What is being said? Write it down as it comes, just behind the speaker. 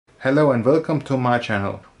Hello and welcome to my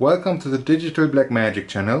channel. Welcome to the DigitalBlackmagic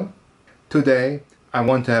channel. Today I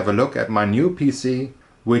want to have a look at my new PC,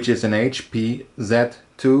 which is an HP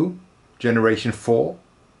Z2 Generation 4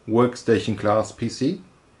 Workstation class PC.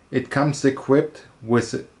 It comes equipped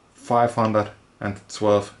with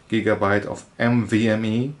 512 GB of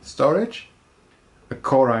NVMe storage, a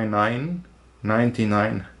Core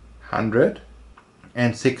i9-9900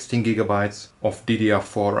 and 16 GB of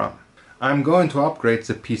DDR4 RAM. I'm going to upgrade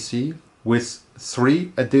the PC with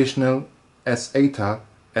 3 additional SATA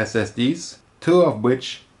SSDs, 2 of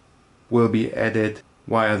which will be added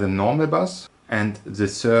via the normal bus and the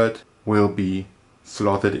third will be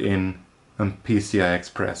slotted in a PCI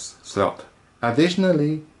Express slot.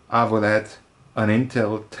 Additionally, I will add an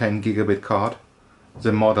Intel 10 Gigabit card.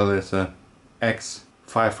 The model is a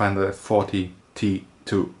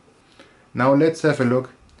X540T2. Now let's have a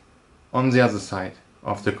look on the other side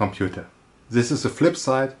of the computer. This is the flip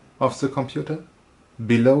side of the computer.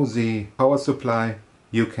 Below the power supply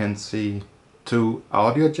you can see 2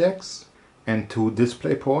 audio jacks and 2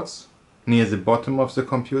 display ports. Near the bottom of the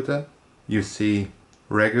computer you see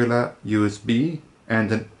regular USB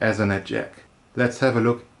and an Ethernet jack. Let's have a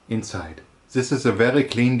look inside. This is a very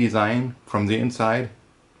clean design from the inside.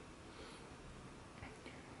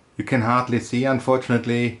 You can hardly see,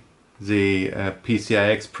 unfortunately, the PCI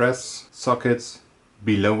Express sockets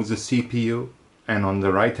below the CPU, and on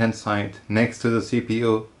the right hand side next to the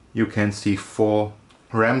CPU you can see 4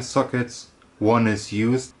 RAM sockets. One is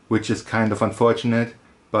used, which is kind of unfortunate,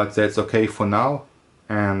 but that's okay for now.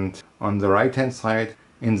 And on the right hand side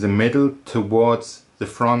in the middle towards the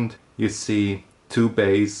front you see 2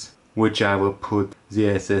 bays, which I will put the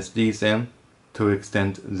SSDs in to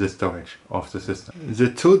extend the storage of the system. The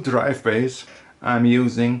 2 drive bays I'm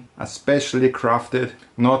using are specially crafted,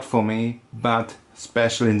 not for me, but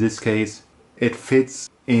special in this case. It fits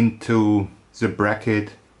into the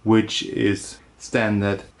bracket which is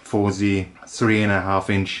standard for the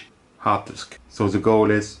 3.5-inch hard disk. So the goal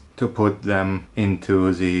is to put them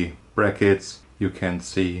into the brackets you can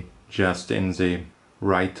see just in the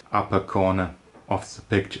right upper corner of the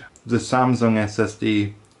picture. The Samsung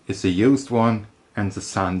SSD is a used one and the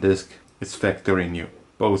SanDisk is factory new.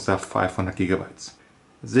 Both are 500 GB.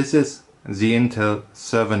 This is the Intel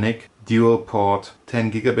Server NIC dual port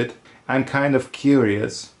 10 Gigabit. I'm kind of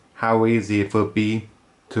curious how easy it will be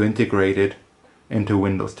to integrate it into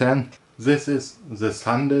Windows 10. This is the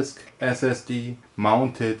SanDisk SSD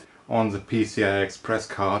mounted on the PCI Express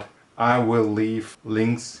card. I will leave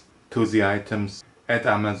links to the items at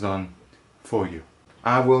Amazon for you.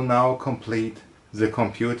 I will now complete the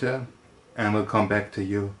computer and will come back to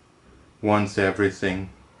you once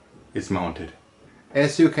everything is mounted.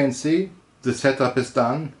 As you can see, the setup is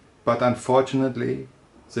done, but unfortunately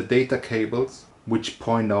the data cables, which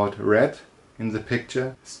point out red in the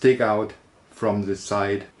picture, stick out from the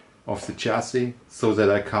side of the chassis so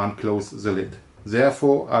that I can't close the lid.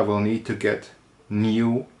 Therefore I will need to get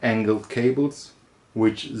new angled cables,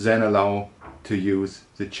 which then allow to use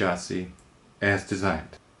the chassis as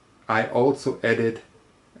designed. I also added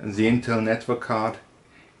the Intel network card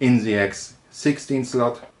in the X16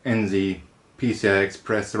 slot and the PCI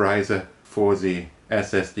Express riser for the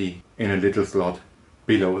SSD in a little slot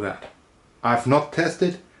below that. I've not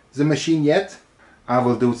tested the machine yet. I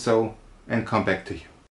will do so and come back to you.